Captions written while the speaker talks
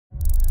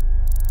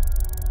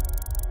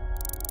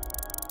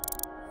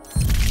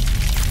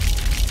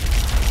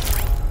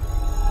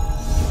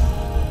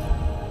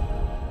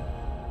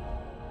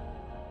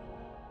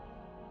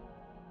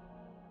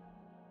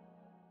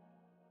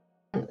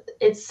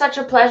It's such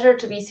a pleasure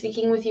to be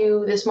speaking with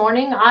you this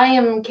morning. I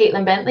am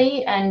Caitlin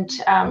Bentley, and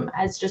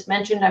as just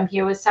mentioned, I'm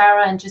here with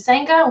Sara and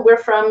Chisenga. We're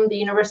from the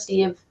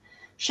University of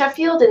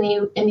Sheffield in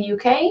the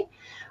UK.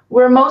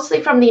 We're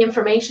mostly from the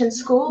information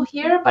school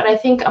here, but I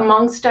think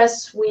amongst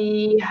us,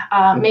 we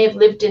may have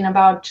lived in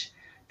about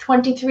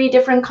 23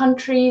 different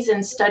countries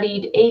and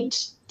studied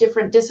 8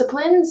 different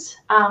disciplines.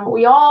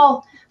 We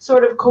all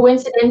sort of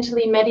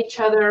coincidentally met each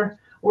other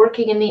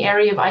working in the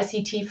area of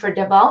ICT for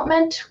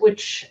development,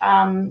 which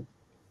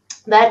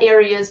that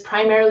area is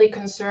primarily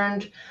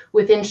concerned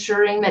with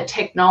ensuring that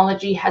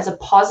technology has a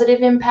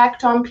positive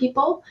impact on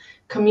people,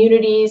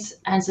 communities,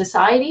 and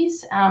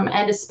societies,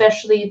 and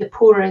especially the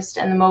poorest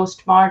and the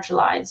most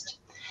marginalized.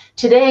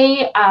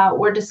 Today,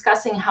 we're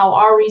discussing how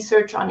our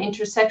research on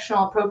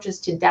intersectional approaches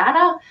to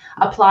data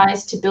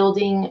applies to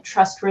building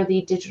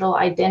trustworthy digital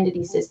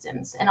identity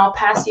systems. And I'll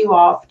pass you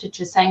off to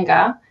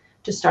Chisenga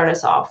to start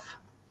us off.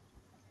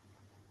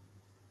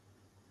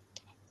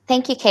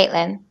 Thank you,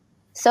 Caitlin.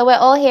 So we're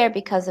all here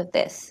because of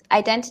this.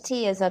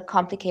 Identity is a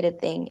complicated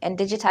thing, and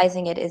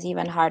digitizing it is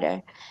even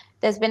harder.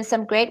 There's been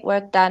some great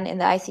work done in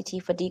the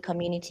ICT4D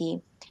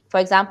community,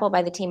 for example,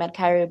 by the team at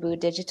Caribou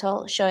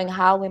Digital, showing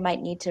how we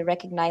might need to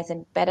recognize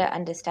and better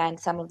understand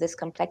some of this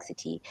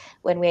complexity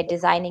when we're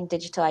designing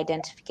digital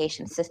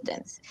identification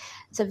systems.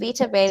 So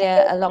Vita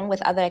Beta, along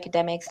with other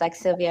academics like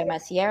Silvia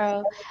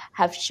Maciero,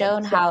 have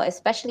shown how,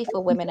 especially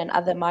for women and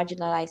other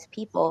marginalized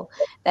people,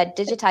 that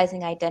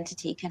digitizing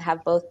identity can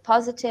have both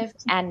positive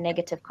and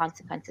negative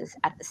consequences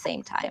at the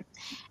same time.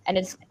 And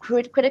it's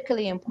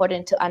critically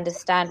important to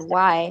understand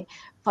why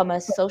from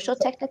a social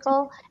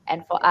technical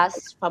and for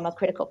us from a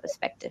critical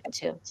perspective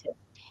too.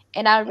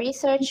 In our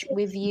research,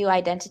 we view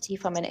identity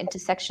from an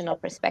intersectional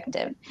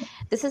perspective.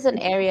 This is an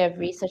area of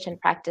research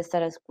and practice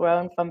that has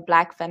grown from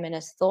Black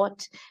feminist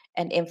thought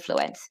and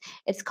influence.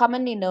 It's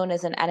commonly known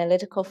as an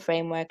analytical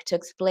framework to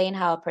explain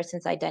how a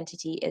person's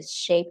identity is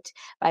shaped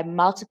by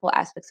multiple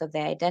aspects of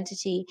their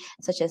identity,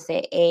 such as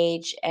their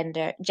age,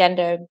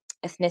 gender,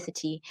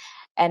 ethnicity,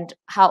 and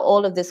how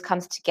all of this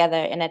comes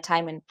together in a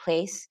time and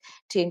place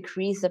to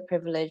increase the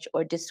privilege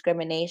or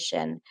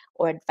discrimination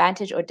or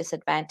advantage or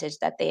disadvantage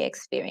that they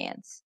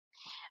experience.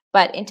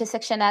 But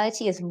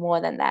intersectionality is more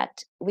than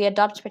that. We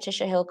adopt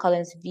Patricia Hill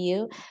Collins'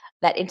 view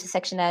that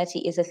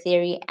intersectionality is a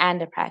theory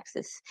and a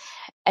praxis.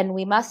 And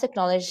we must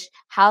acknowledge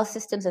how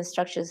systems and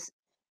structures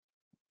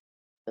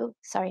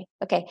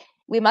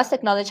we must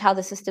acknowledge how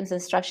the systems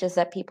and structures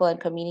that people and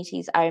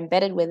communities are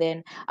embedded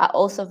within are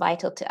also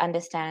vital to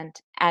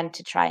understand and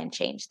to try and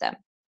change them.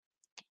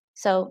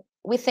 So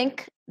we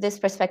think this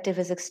perspective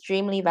is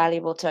extremely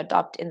valuable to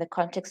adopt in the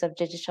context of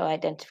digital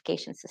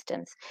identification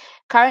systems.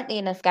 Currently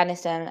in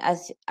Afghanistan,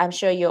 as I'm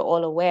sure you're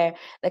all aware,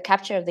 the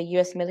capture of the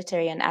US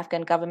military and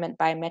Afghan government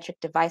biometric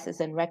devices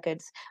and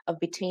records of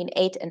between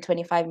 8 and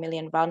 25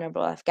 million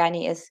vulnerable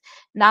Afghani is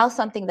now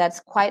something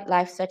that's quite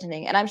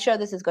life-threatening. And I'm sure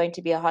this is going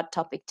to be a hot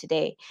topic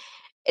today.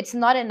 It's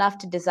not enough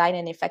to design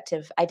an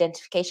effective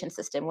identification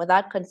system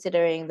without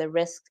considering the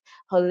risk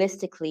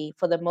holistically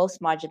for the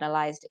most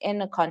marginalized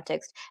in a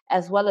context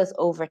as well as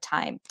over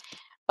time.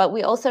 But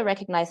we also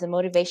recognize the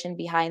motivation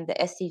behind the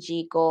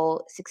SDG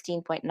goal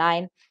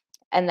 16.9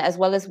 and as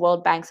well as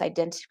World Bank's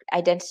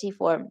Identity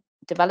for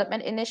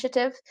Development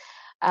initiative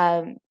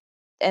and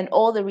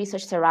all the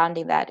research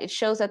surrounding that. It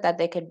shows that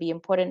there could be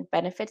important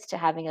benefits to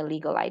having a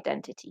legal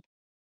identity.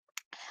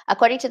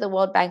 According to the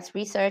World Bank's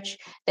research,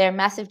 there are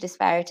massive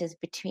disparities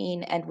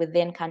between and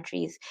within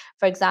countries.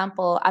 For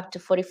example, up to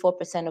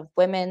 44% of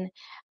women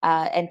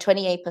and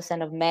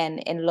 28% of men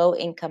in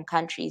low-income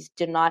countries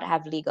do not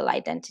have legal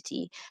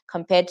identity,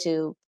 compared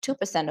to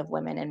 2% of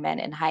women and men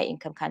in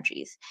high-income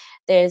countries.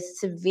 There's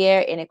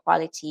severe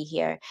inequality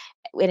here,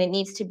 and it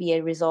needs to be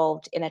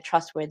resolved in a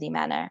trustworthy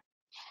manner.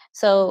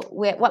 So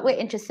what we're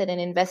interested in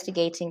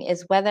investigating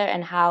is whether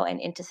and how an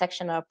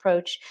intersectional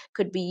approach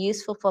could be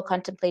useful for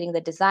contemplating the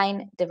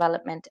design,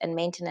 development, and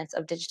maintenance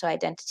of digital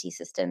identity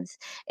systems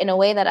in a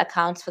way that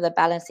accounts for the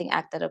balancing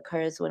act that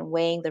occurs when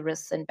weighing the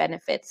risks and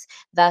benefits,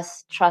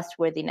 thus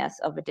trustworthiness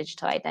of a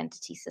digital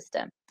identity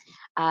system.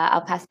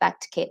 I'll pass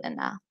back to Caitlin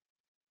now.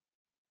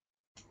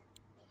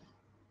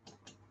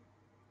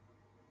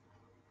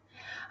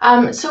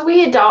 So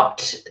we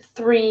adopt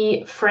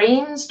 3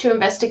 frames to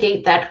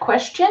investigate that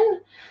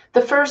question.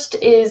 The first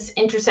is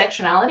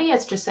intersectionality,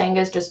 as Chisenga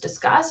has just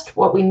discussed,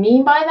 what we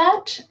mean by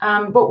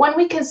that. But when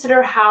we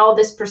consider how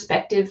this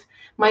perspective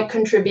might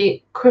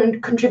contribute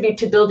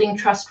to building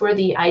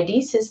trustworthy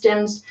ID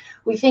systems,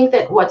 we think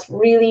that what's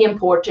really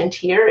important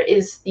here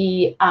is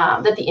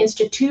that the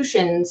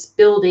institutions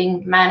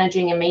building,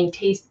 managing, and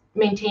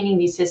maintaining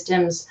these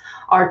systems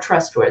are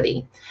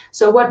trustworthy.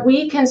 So what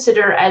we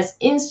consider as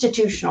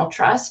institutional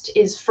trust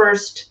is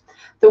first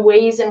the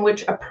ways in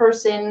which a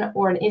person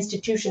or an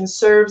institution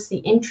serves the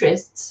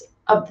interests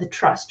of the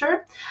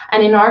truster.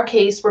 And in our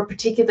case, we're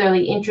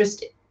particularly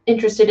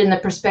interested in the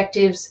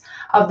perspectives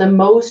of the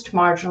most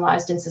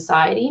marginalized in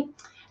society.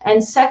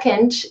 And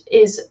second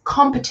is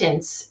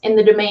competence in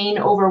the domain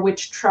over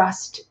which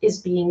trust is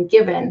being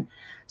given.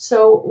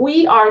 So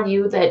we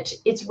argue that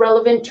it's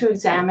relevant to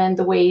examine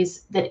the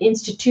ways that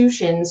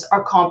institutions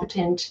are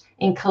competent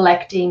in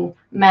collecting,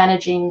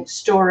 managing,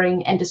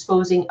 storing, and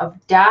disposing of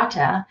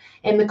data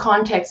in the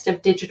context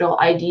of digital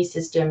ID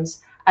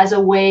systems as a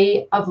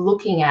way of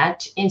looking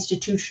at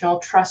institutional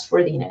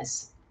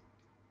trustworthiness.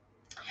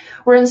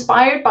 We're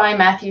inspired by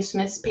Matthew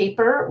Smith's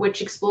paper,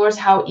 which explores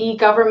how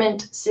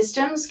e-government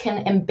systems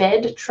can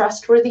embed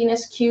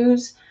trustworthiness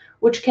cues,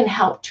 which can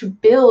help to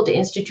build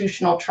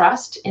institutional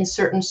trust in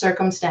certain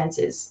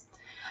circumstances.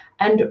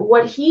 And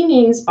what he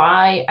means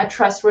by a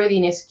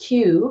trustworthiness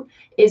cue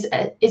is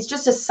it's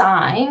just a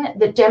sign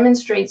that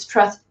demonstrates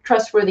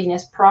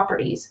trustworthiness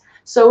properties.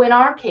 So in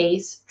our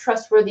case,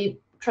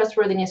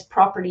 trustworthiness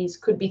properties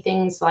could be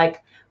things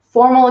like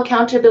formal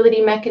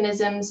accountability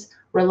mechanisms,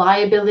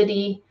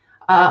 reliability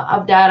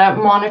of data,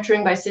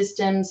 monitoring by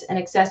systems, and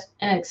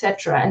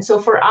etc. And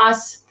so for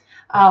us,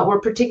 we're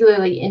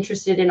particularly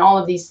interested in all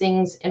of these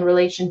things in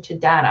relation to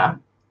data.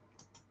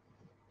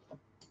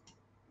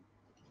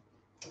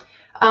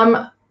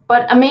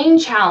 But a main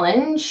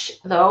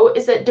challenge, though,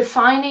 is that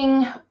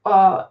defining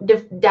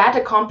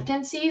data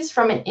competencies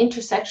from an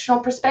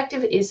intersectional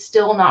perspective is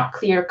still not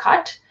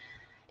clear-cut.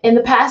 In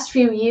the past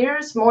few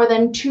years, more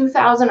than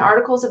 2,000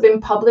 articles have been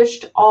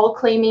published, all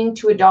claiming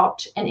to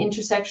adopt an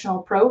intersectional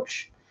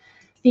approach.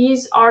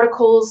 These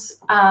articles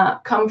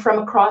come from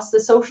across the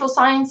social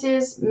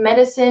sciences,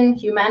 medicine,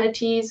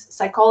 humanities,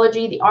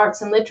 psychology, the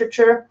arts, and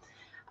literature.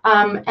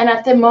 And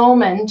at the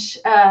moment,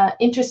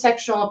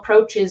 intersectional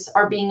approaches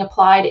are being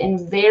applied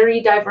in very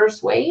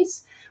diverse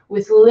ways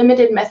with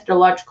limited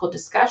methodological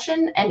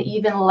discussion and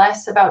even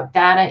less about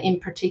data in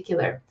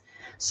particular.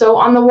 So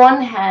on the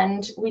one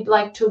hand, we'd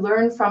like to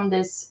learn from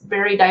this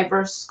very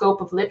diverse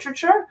scope of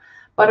literature,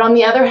 but on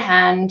the other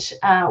hand,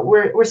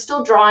 we're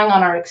still drawing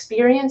on our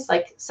experience,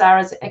 like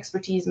Sara's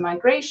expertise in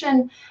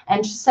migration,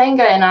 and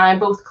Chisenga and I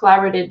both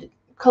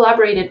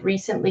collaborated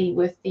recently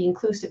with the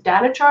Inclusive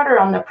Data Charter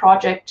on the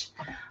project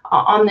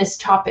on this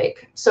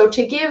topic. So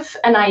to give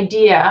an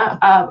idea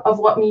of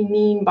what we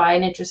mean by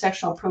an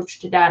intersectional approach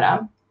to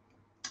data,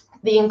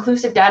 the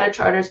Inclusive Data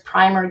Charter's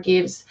primer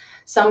gives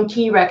some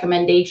key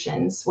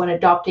recommendations when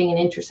adopting an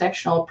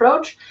intersectional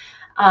approach.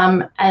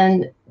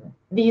 And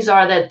these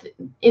are that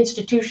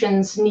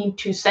institutions need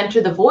to center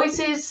the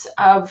voices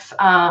of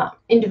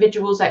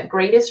individuals at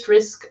greatest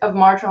risk of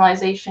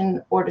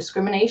marginalization or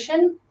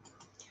discrimination.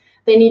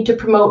 They need to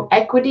promote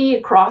equity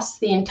across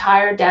the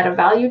entire data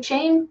value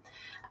chain.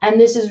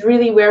 And this is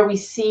really where we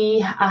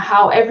see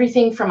how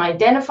everything from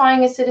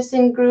identifying a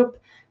citizen group,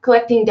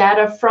 collecting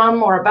data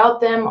from or about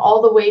them,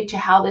 all the way to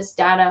how this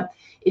data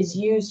is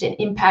used and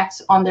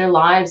impacts on their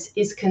lives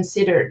is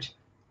considered.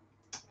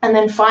 And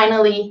then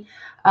finally,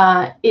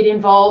 it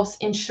involves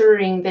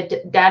ensuring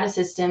that data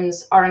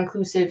systems are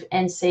inclusive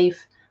and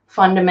safe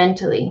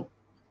fundamentally.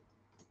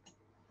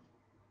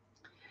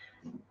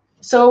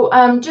 So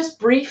just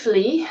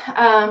briefly,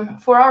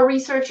 for our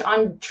research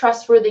on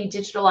trustworthy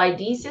digital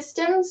ID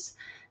systems,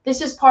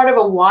 this is part of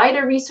a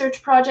wider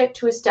research project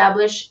to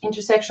establish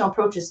intersectional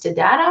approaches to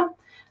data.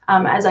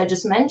 As I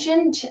just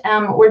mentioned,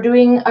 we're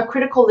doing a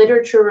critical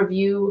literature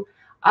review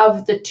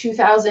of the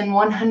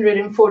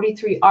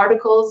 2,143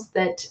 articles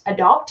that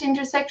adopt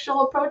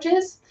intersectional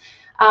approaches.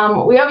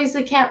 We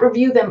obviously can't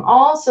review them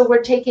all, so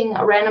we're taking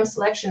a random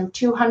selection of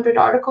 200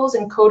 articles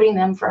and coding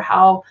them for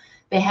how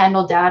they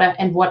handle data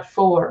and what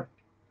for.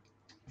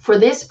 For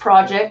this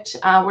project,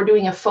 we're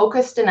doing a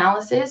focused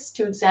analysis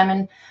to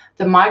examine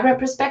the migrant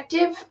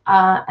perspective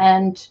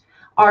and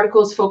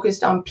articles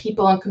focused on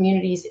people and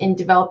communities in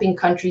developing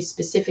countries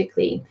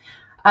specifically.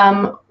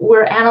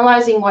 We're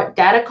analyzing what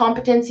data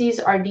competencies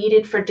are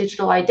needed for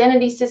digital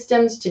identity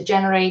systems to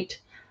generate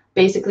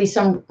basically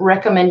some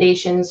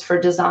recommendations for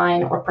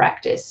design or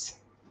practice.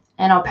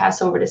 And I'll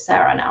pass over to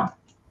Sara now.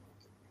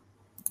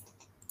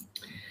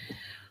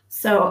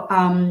 So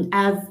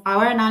as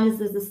our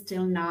analysis is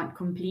still not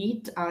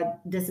complete,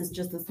 this is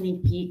just a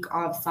sneak peek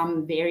of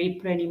some very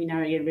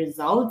preliminary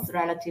results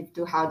relative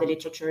to how the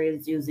literature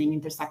is using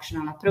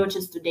intersectional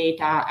approaches to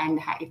data and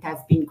how it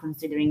has been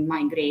considering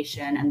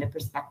migration and the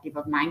perspective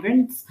of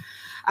migrants.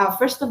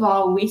 First of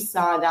all, we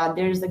saw that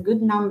there's a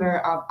good number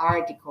of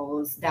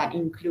articles that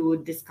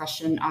include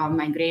discussion of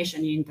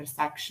migration and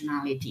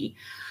intersectionality.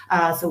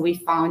 So we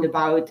found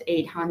about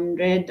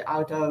 800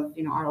 out of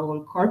our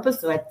whole corpus,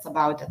 so it's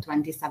about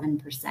 27%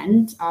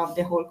 of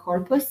the whole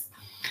corpus.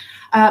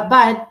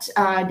 But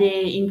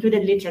the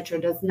included literature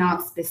does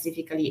not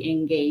specifically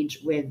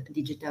engage with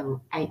digital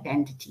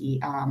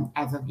identity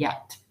as of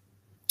yet.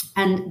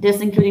 And this,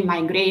 including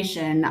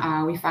migration,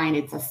 we find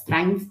it's a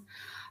strength.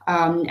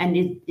 And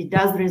it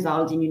does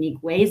result in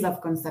unique ways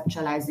of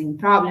conceptualizing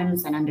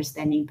problems and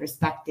understanding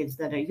perspectives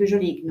that are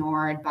usually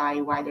ignored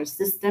by wider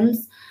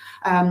systems.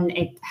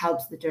 It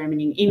helps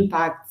determining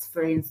impacts,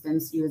 for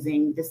instance,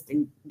 using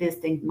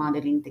distinct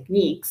modeling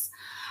techniques.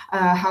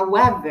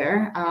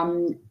 However,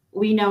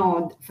 we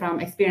know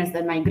from experience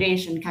that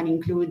migration can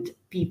include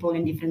people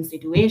in different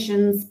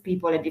situations,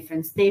 people at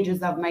different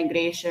stages of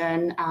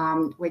migration,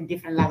 with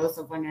different levels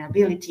of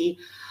vulnerability,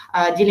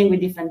 dealing with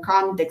different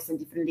contexts and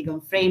different legal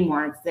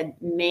frameworks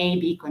that may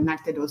be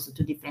connected also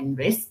to different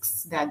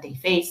risks that they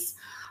face.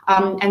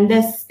 And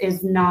this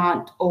is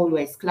not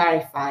always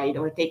clarified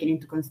or taken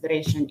into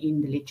consideration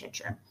in the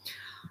literature.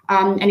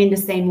 And in the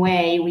same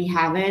way, we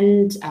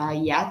haven't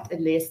yet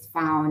at least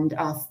found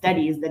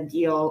studies that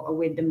deal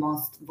with the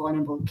most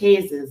vulnerable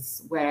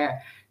cases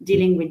where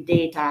dealing with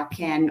data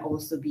can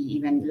also be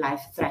even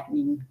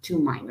life-threatening to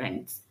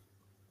migrants.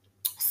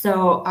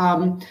 So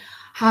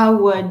how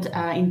would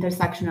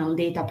intersectional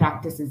data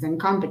practices and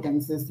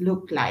competences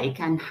look like,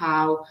 and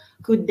how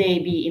could they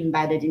be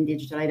embedded in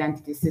digital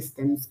identity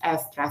systems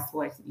as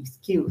trustworthy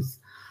cues?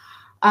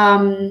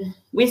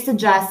 We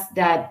suggest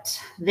that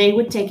they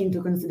would take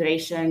into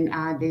consideration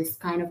these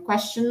kind of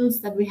questions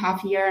that we have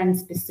here, and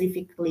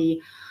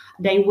specifically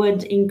they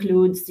would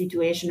include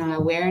situational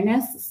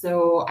awareness,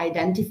 so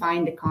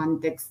identifying the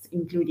context,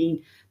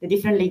 including the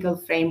different legal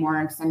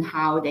frameworks and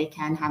how they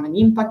can have an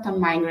impact on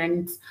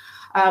migrants,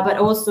 but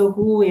also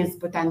who is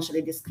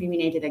potentially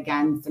discriminated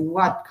against and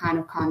what kind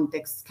of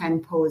context can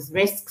pose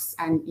risks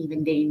and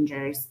even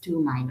dangers to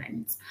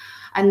migrants.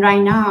 And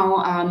right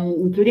now,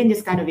 including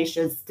this kind of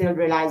issues still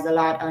relies a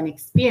lot on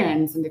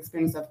experience and the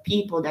experience of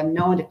people that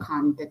know the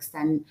context,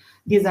 and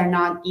these are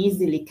not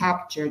easily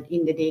captured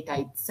in the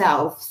data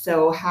itself.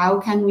 So how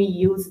can we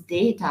use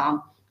data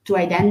to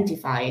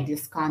identify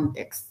this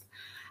context?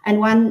 And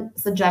one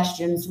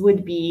suggestions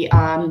would be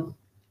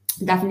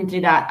definitely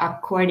that,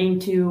 according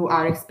to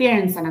our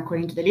experience and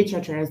according to the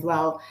literature as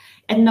well,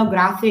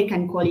 ethnographic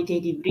and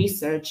qualitative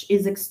research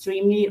is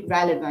extremely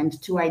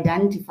relevant to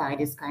identify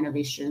these kind of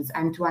issues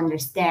and to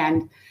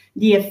understand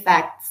the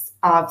effects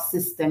of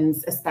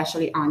systems,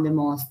 especially on the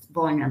most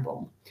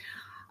vulnerable.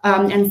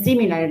 And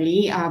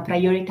similarly,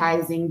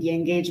 prioritizing the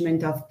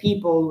engagement of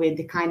people with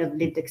the kind of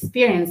lived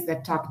experience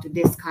that talk to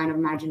this kind of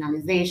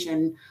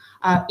marginalization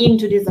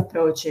into these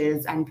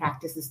approaches and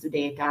practices to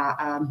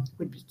data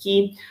would be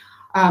key.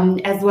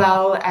 As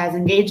well as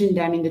engaging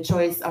them in the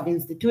choice of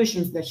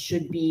institutions that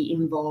should be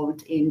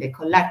involved in the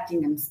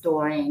collecting and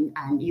storing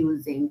and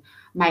using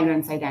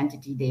migrants'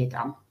 identity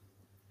data.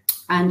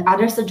 And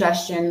other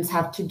suggestions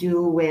have to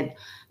do with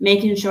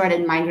making sure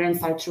that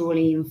migrants are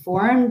truly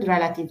informed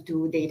relative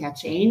to data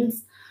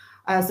chains,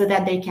 so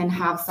that they can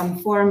have some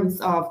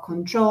forms of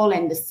control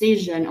and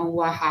decision on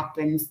what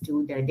happens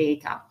to their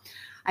data.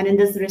 And in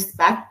this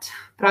respect,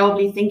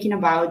 probably thinking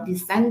about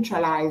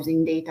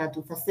decentralizing data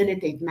to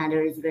facilitate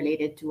matters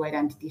related to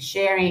identity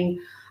sharing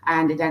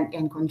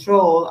and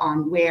control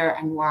on where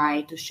and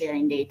why to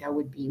sharing data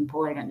would be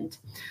important.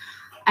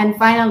 And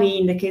finally,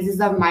 in the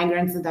cases of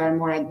migrants that are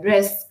more at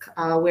risk,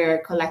 where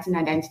collecting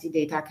identity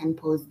data can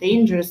pose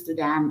dangers to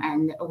them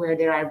and where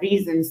there are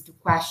reasons to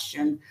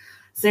question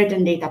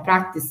certain data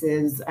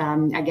practices,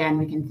 again,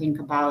 we can think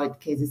about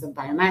cases of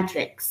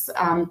biometrics.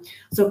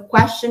 So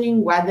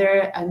questioning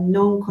whether a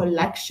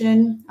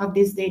non-collection of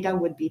this data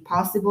would be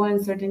possible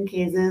in certain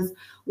cases,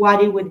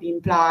 what it would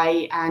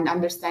imply, and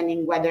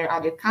understanding whether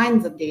other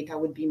kinds of data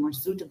would be more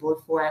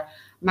suitable for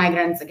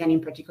migrants, again,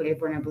 in particularly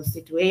vulnerable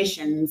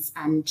situations,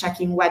 and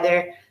checking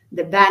whether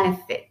the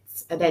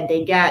benefits that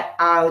they get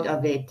out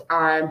of it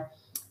are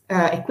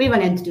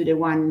equivalent to the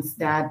ones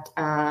that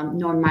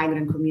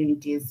non-migrant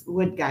communities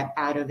would get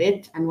out of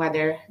it, and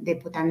whether the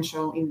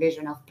potential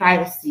invasion of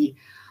privacy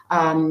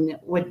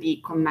would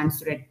be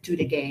commensurate to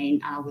the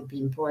gain would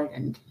be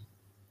important.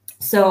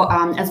 So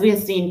as we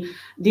have seen,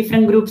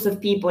 different groups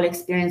of people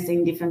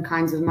experiencing different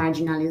kinds of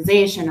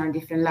marginalization or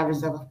different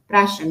levels of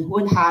oppression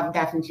would have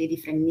definitely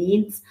different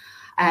needs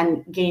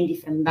and gain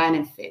different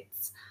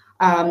benefits.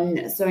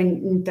 So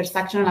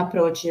intersectional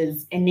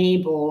approaches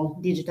enable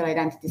digital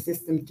identity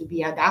systems to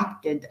be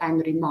adapted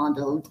and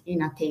remodeled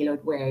in a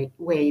tailored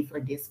way for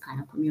these kind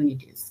of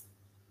communities.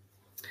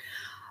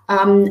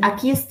 A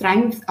key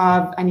strength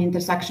of an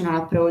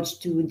intersectional approach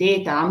to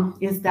data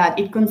is that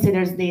it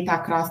considers data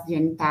across the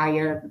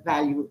entire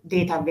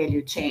data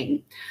value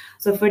chain.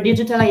 So for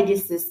digital ID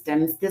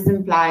systems, this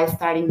implies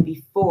starting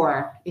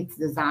before its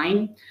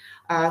design,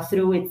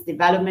 through its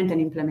development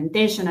and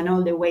implementation, and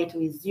all the way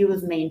to its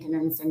use,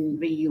 maintenance, and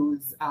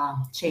reuse,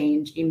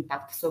 change,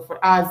 impact. So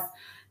for us,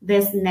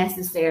 this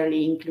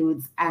necessarily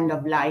includes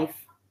end-of-life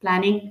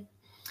planning.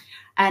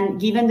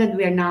 And given that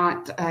we're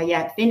not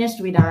yet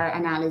finished with our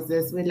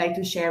analysis, we'd like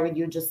to share with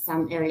you just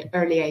some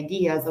early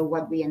ideas of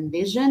what we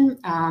envision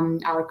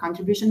our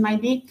contribution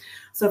might be.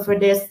 So for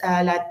this,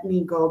 let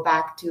me go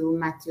back to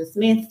Matthew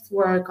Smith's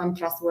work on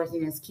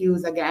trustworthiness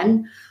cues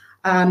again.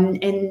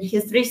 In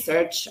his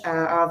research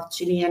of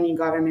Chilean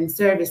e-government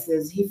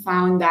services, he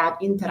found that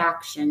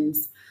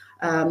interactions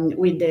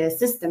with the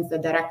systems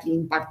that directly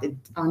impacted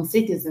on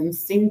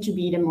citizens seem to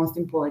be the most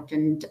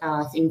important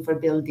thing for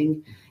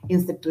building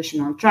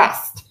institutional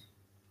trust.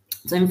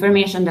 So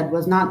information that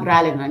was not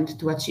relevant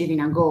to achieving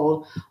a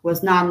goal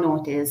was not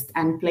noticed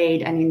and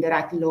played an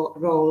indirect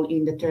role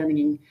in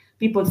determining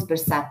people's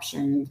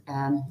perception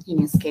in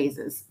these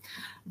cases.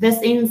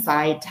 This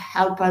insight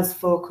helps us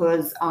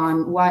focus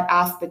on what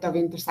aspect of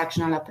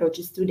intersectional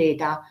approaches to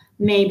data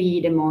may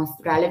be the most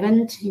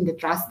relevant in the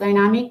trust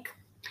dynamic.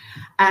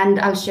 And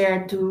I'll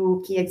share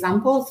two key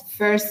examples.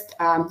 First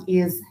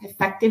is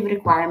effective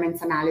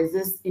requirements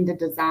analysis in the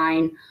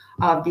design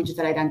of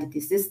digital identity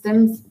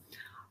systems.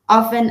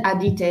 Often a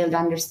detailed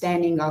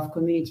understanding of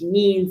community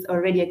needs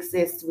already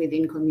exists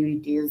within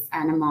communities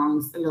and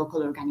amongst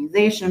local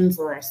organizations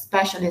or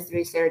specialist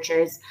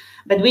researchers,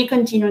 but we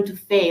continue to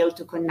fail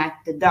to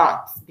connect the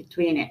dots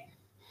between it.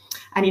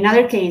 And in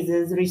other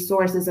cases,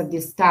 resources of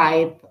this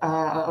type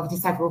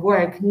of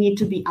work need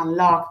to be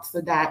unlocked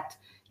so that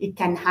it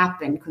can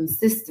happen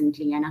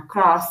consistently and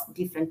across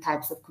different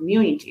types of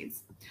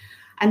communities.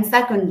 And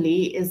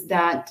secondly, is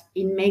that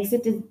it makes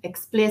it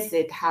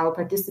explicit how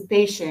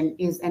participation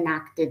is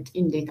enacted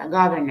in data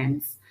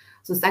governance.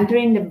 So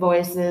centering the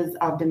voices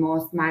of the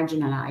most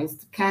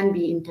marginalized can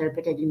be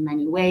interpreted in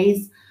many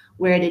ways,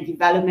 where the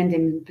development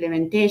and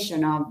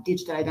implementation of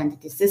digital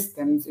identity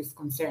systems is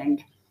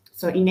concerned.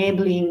 So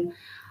enabling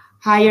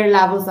higher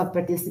levels of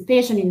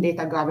participation in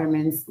data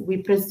governance,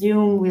 we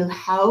presume, will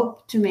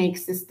help to make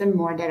systems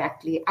more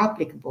directly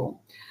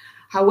applicable.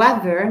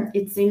 However,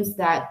 it seems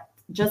that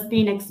just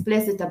being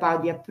explicit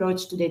about the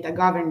approach to data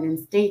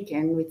governance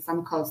taken with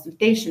some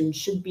consultation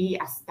should be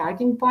a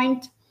starting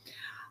point.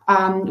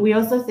 We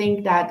also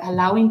think that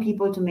allowing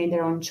people to make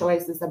their own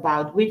choices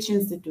about which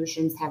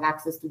institutions have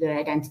access to their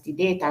identity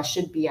data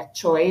should be a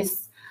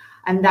choice,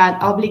 and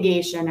that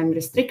obligation and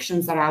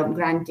restrictions around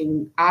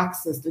granting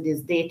access to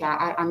this data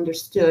are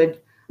understood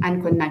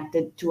and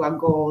connected to a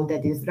goal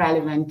that is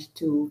relevant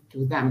to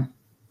them.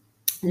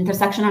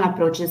 Intersectional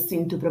approaches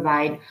seem to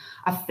provide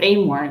a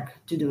framework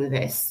to do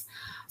this.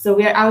 So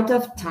we are out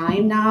of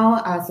time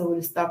now, so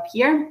we'll stop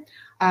here.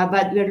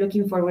 But we're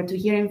looking forward to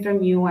hearing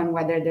from you and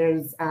whether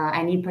there's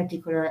any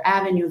particular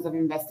avenues of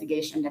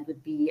investigation that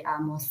would be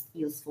most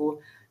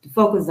useful to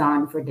focus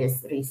on for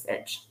this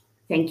research.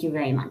 Thank you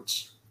very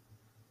much.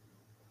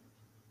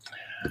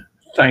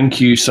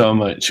 Thank you so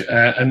much.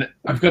 And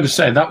I've got to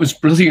say, that was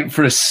brilliant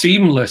for a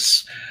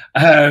seamless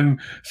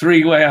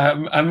three-way.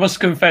 I must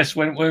confess,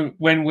 when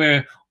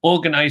we're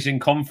organizing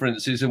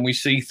conferences and we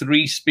see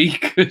three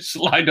speakers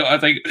lined up, I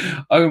think,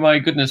 oh my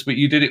goodness, but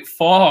you did it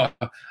far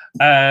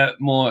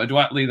more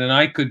adroitly than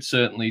I could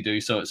certainly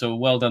do. So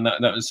well done. That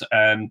was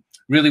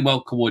really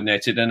well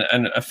coordinated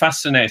and a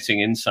fascinating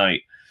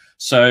insight.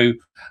 So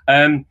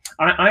I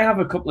have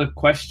a couple of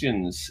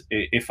questions,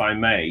 if I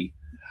may.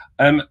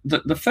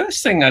 The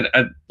first thing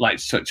I'd like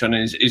to touch on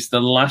is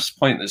the last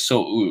point that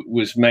sort of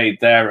was made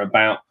there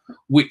about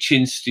which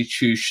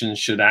institutions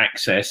should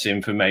access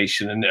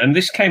information. And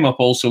this came up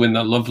also in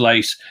the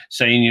Lovelace,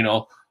 saying, you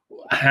know,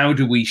 how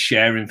do we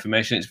share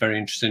information? It's very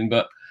interesting.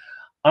 But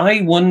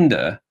I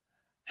wonder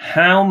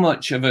how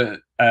much of a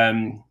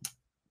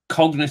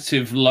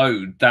cognitive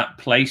load that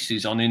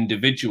places on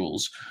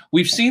individuals.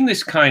 We've seen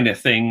this kind of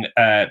thing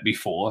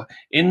before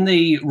in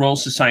the Royal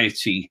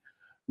Society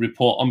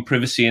report on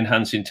privacy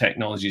enhancing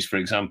technologies, for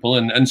example,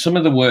 and some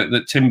of the work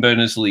that Tim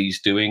Berners-Lee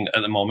is doing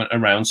at the moment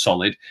around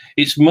Solid.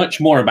 It's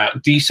much more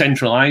about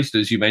decentralized,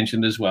 as you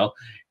mentioned as well,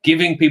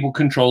 giving people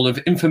control of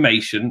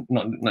information,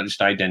 not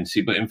just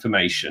identity, but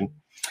information.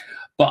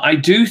 But I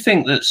do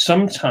think that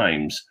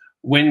sometimes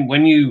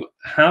when you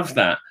have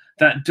that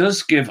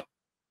does give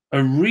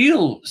a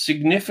real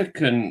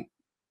significant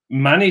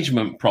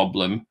management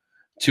problem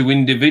to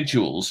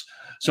individuals.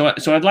 So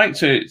I'd like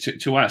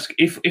to ask,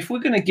 if we're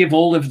going to give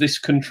all of this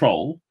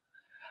control,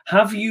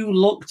 have you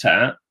looked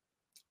at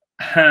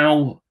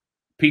how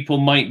people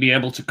might be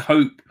able to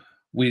cope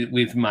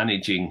with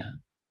managing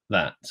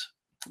that?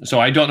 So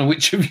I don't know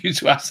which of you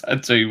to ask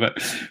that to,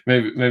 but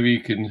maybe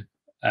you can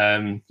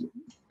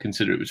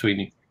consider it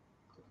between you.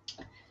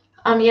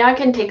 Yeah, I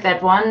can take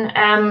that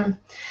one.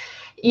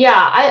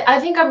 Yeah, I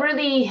think I'm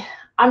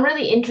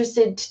really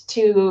interested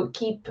to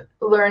keep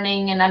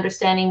learning and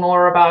understanding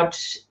more about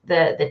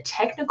the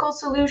technical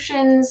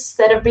solutions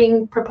that are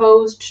being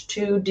proposed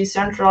to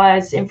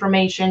decentralize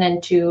information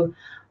and to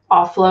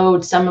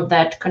offload some of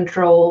that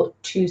control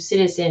to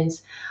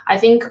citizens. I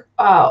think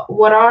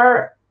what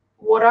our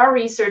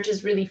research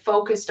is really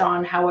focused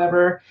on,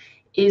 however,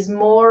 is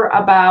more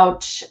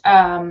about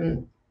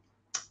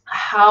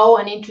how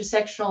an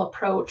intersectional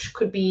approach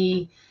could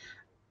be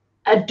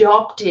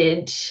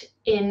adopted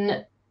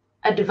in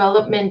a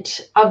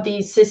development of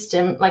these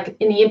systems, like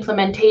in the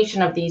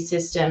implementation of these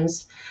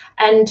systems.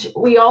 And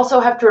we also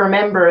have to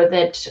remember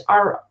that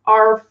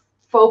our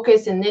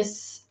focus in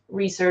this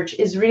research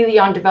is really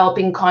on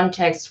developing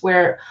contexts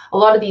where a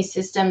lot of these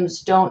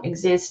systems don't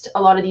exist.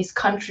 A lot of these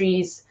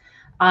countries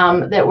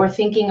that we're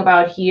thinking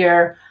about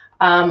here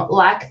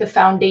lack the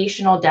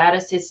foundational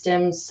data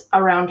systems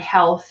around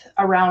health,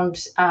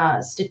 around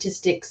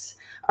statistics,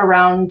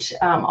 around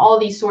all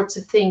these sorts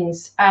of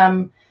things.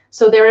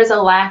 So there is a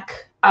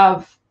lack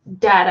of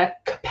data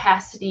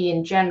capacity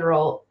in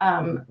general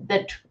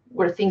that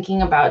we're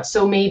thinking about.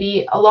 So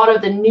maybe a lot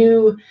of the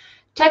new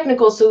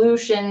technical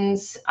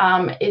solutions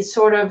is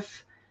sort of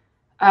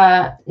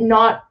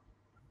not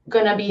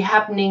going to be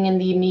happening in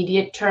the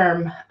immediate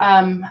term.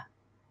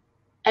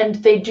 And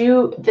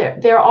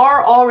there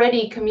are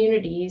already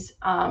communities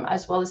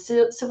as well as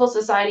civil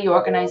society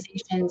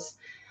organizations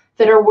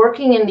that are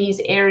working in these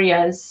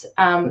areas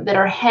that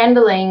are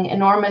handling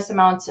enormous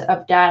amounts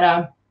of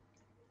data.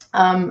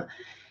 And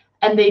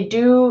they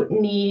do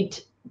need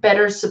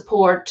better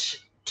support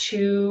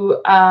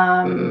to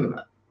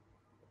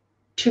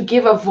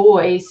give a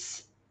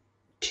voice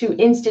to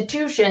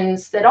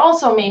institutions that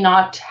also may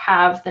not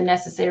have the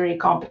necessary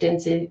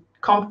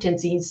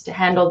competencies to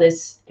handle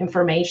this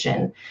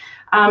information.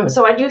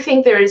 So I do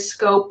think there is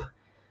scope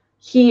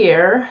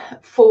here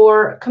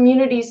for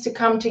communities to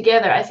come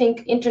together. I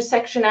think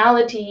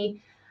intersectionality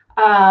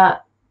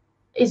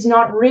is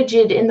not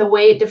rigid in the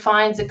way it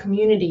defines a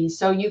community.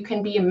 So you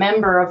can be a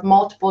member of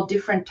multiple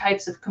different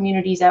types of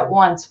communities at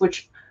once,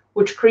 which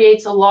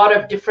creates a lot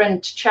of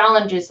different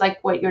challenges,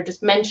 like what you're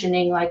just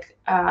mentioning, like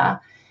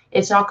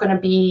it's not going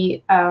to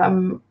be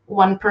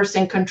one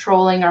person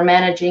controlling or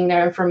managing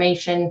their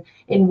information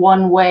in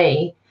one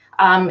way.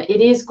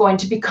 It is going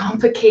to be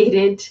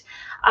complicated.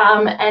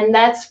 And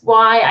that's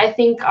why I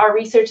think our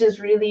research is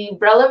really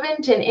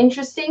relevant and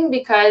interesting,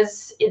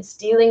 because it's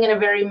dealing in a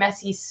very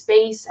messy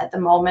space at the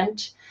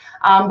moment.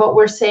 But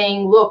we're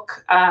saying,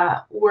 look,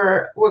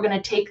 we're going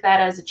to take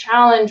that as a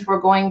challenge. We're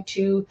going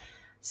to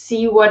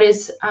see what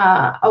is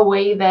a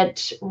way that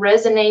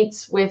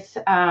resonates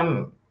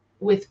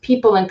with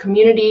people and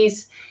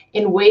communities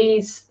in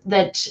ways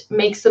that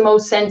makes the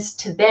most sense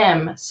to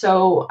them.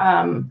 So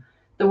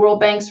the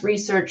World Bank's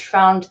research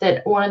found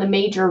that one of the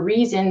major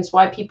reasons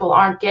why people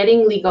aren't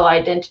getting legal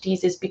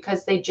identities is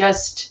because they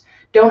just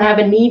don't have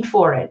a need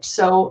for it.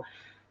 So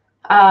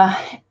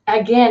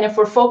again, if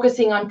we're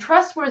focusing on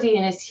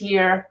trustworthiness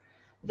here,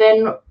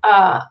 then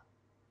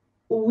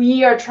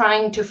we are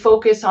trying to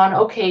focus on,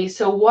 okay,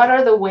 so what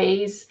are the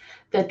ways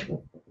that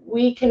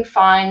we can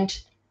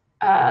find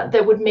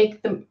that would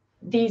make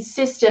these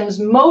systems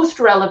most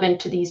relevant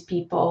to these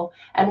people?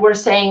 And we're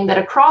saying that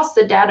across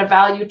the data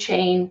value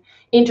chain,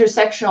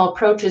 intersectional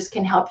approaches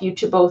can help you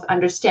to both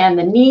understand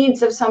the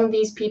needs of some of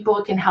these people.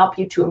 It can help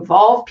you to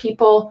involve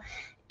people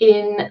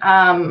in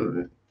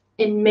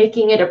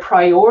making it a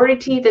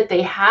priority that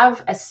they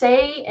have a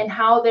say in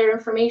how their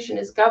information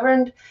is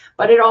governed.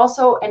 But it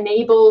also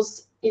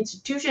enables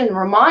institutions,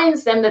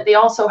 reminds them that they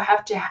also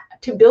have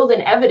to build an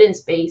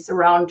evidence base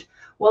around,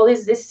 well,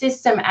 is this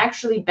system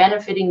actually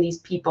benefiting these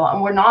people?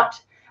 And we're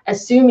not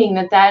assuming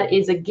that that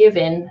is a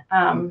given.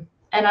 And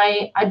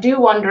I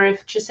do wonder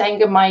if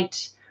Chisenga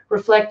might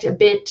reflect a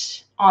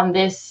bit on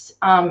this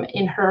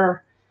in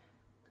her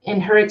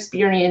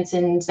experience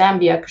in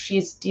Zambia, because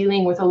she's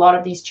dealing with a lot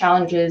of these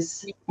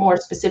challenges more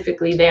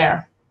specifically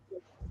there.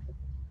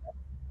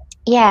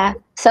 Yeah,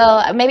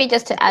 so maybe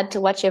just to add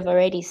to what you've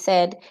already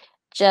said,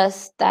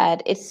 just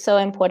that it's so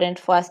important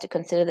for us to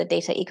consider the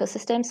data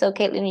ecosystem. So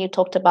Caitlin, you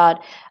talked about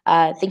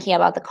thinking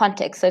about the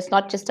context. So it's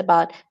not just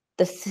about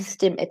the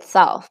system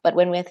itself, but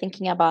when we're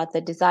thinking about the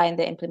design,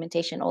 the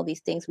implementation, all these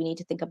things, we need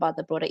to think about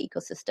the broader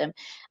ecosystem.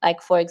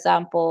 Like, for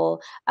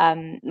example,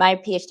 my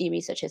PhD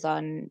research is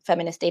on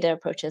feminist data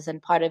approaches,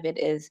 and part of it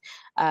is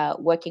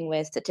working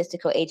with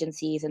statistical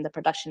agencies in the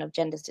production of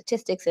gender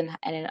statistics,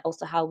 and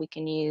also how we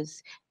can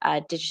use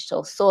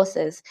digital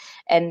sources.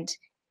 And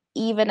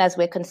even as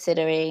we're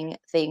considering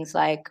things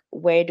like,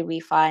 where do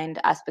we find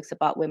aspects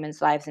about women's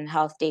lives in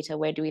health data?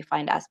 Where do we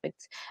find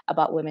aspects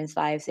about women's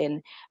lives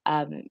in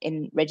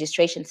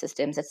registration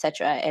systems,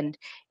 etc.? And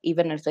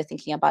even as we're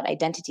thinking about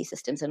identity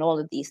systems and all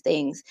of these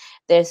things,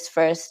 there's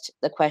first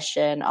the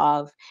question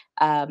of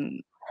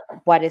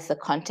what is the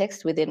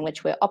context within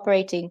which we're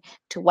operating?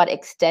 To what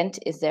extent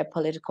is there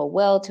political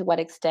will? To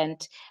what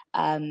extent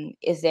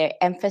is there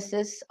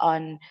emphasis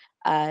on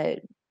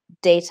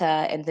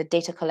data and the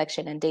data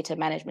collection and data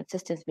management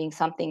systems being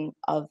something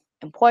of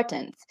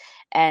importance?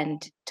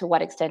 And to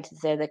what extent is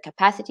there the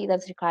capacity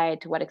that's required?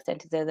 To what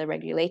extent is there the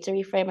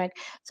regulatory framework?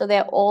 So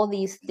there are all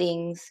these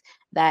things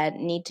that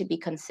need to be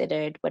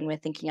considered when we're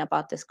thinking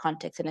about this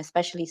context, and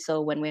especially so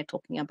when we're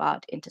talking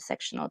about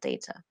intersectional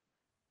data.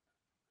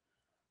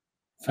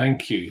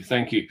 Thank you.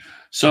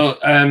 So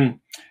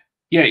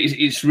yeah,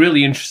 it's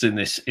really interesting,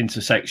 this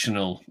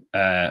intersectional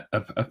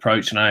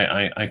approach, and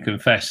I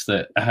confess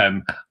that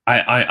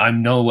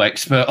I'm no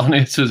expert on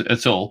it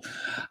at all.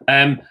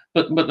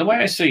 But the way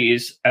I see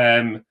is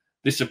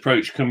this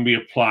approach can be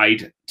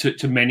applied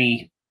to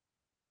many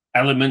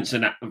elements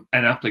and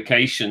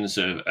applications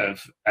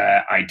of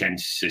identity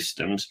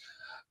systems.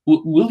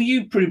 Will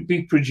you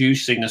be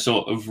producing a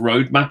sort of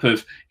roadmap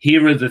of,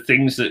 here are the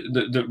things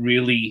that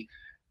really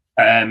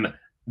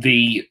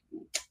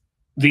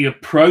the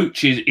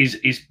approach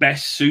is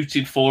best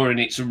suited for, and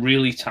it's a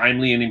really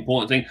timely and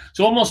important thing?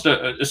 So almost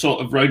a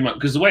sort of roadmap,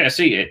 because the way I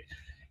see it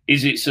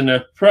is it's an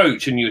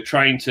approach and you're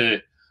trying to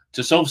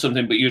solve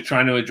something, but you're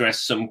trying to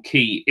address some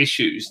key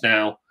issues.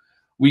 Now,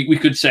 we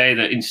could say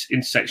that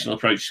intersectional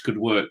approaches could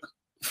work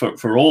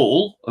for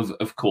all,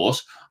 of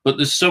course, but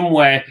there's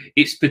somewhere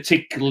it's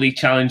particularly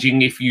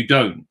challenging if you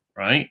don't,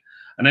 right?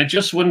 And I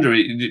just wonder,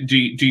 do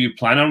you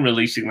plan on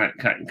releasing that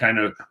kind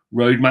of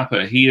roadmap?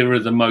 Or here are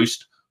the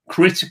most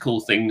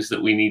critical things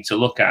that we need to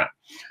look at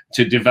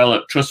to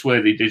develop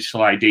trustworthy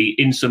digital ID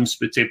in some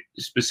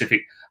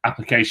specific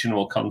application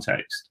or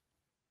context?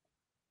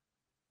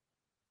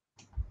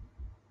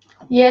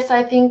 Yes,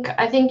 I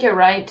think you're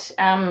right.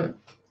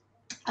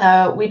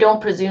 We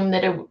don't presume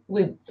that it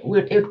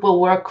will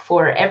work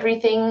for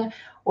everything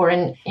or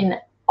in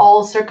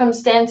all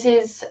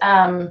circumstances,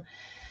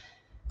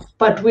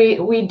 but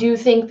we do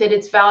think that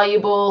it's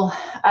valuable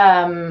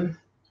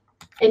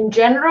in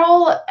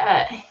general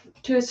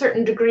to a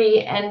certain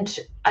degree. And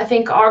I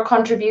think our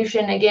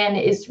contribution again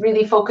is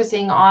really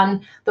focusing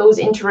on those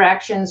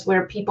interactions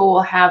where people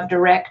will have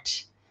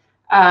direct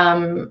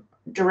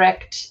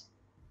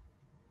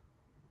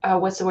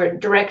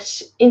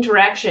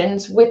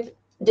interactions with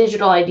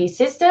digital ID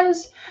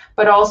systems,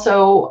 but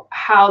also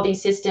how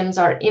these systems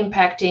are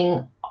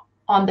impacting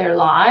on their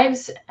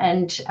lives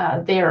and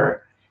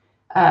their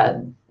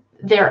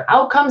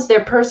outcomes,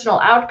 their personal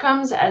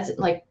outcomes, as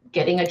like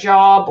getting a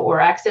job or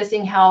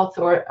accessing health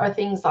or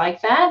things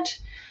like that.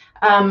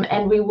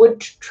 And we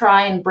would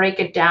try and break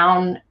it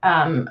down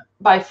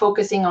by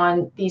focusing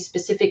on these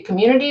specific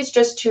communities,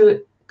 just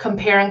to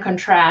compare and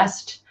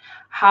contrast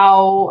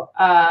how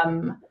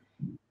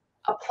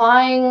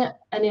applying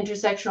an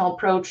intersectional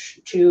approach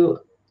to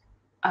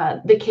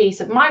the case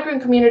of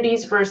migrant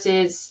communities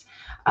versus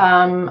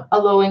a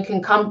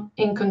low-income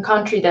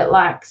country that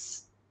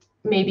lacks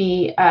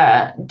maybe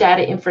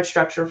data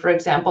infrastructure, for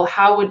example,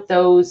 how would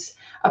those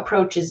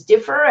approaches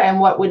differ, and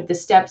what would the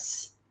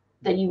steps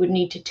that you would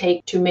need to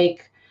take to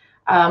make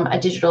a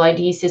digital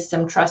ID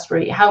system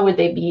trustworthy? How would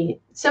they be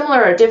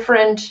similar or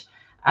different?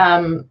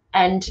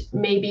 And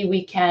maybe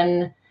we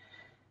can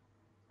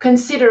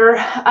consider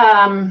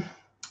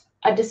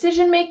a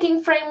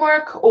decision-making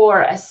framework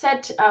or a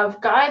set of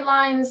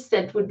guidelines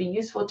that would be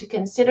useful to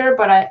consider,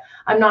 but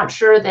I'm not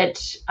sure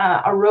that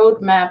a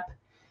roadmap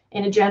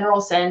in a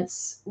general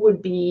sense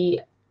would be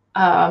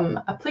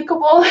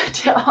applicable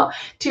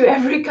to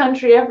every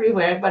country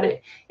everywhere.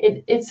 But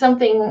it's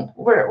something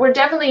we're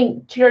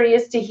definitely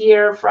curious to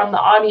hear from the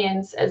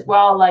audience as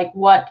well, like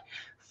what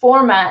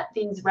format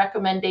these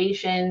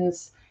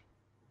recommendations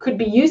could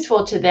be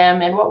useful to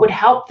them and what would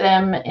help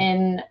them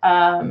in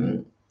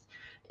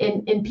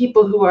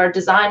people who are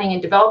designing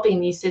and developing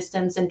these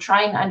systems and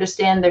trying to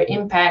understand their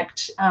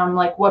impact,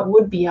 like what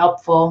would be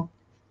helpful.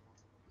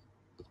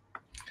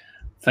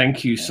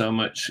 Thank you so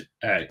much,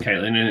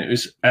 Caitlin. And it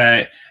was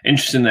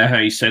interesting there how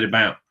you said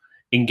about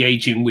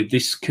engaging with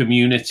this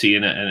community,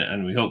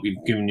 and we hope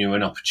we've given you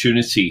an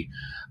opportunity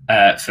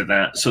for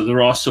that. So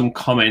there are some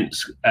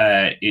comments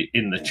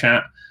in the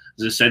chat.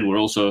 As I said, we're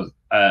also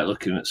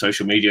looking at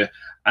social media,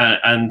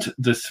 and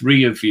the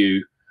three of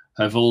you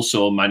have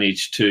also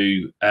managed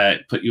to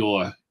put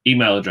your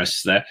email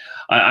addresses there.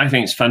 I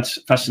think it's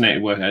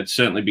fascinating work. I'd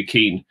certainly be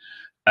keen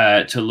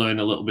to learn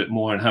a little bit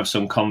more and have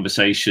some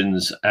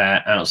conversations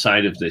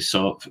outside of this.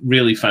 So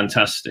really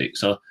fantastic.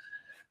 So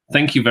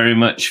thank you very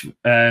much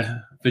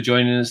for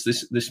joining us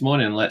this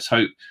morning. Let's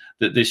hope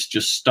that this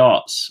just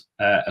starts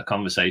a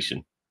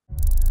conversation.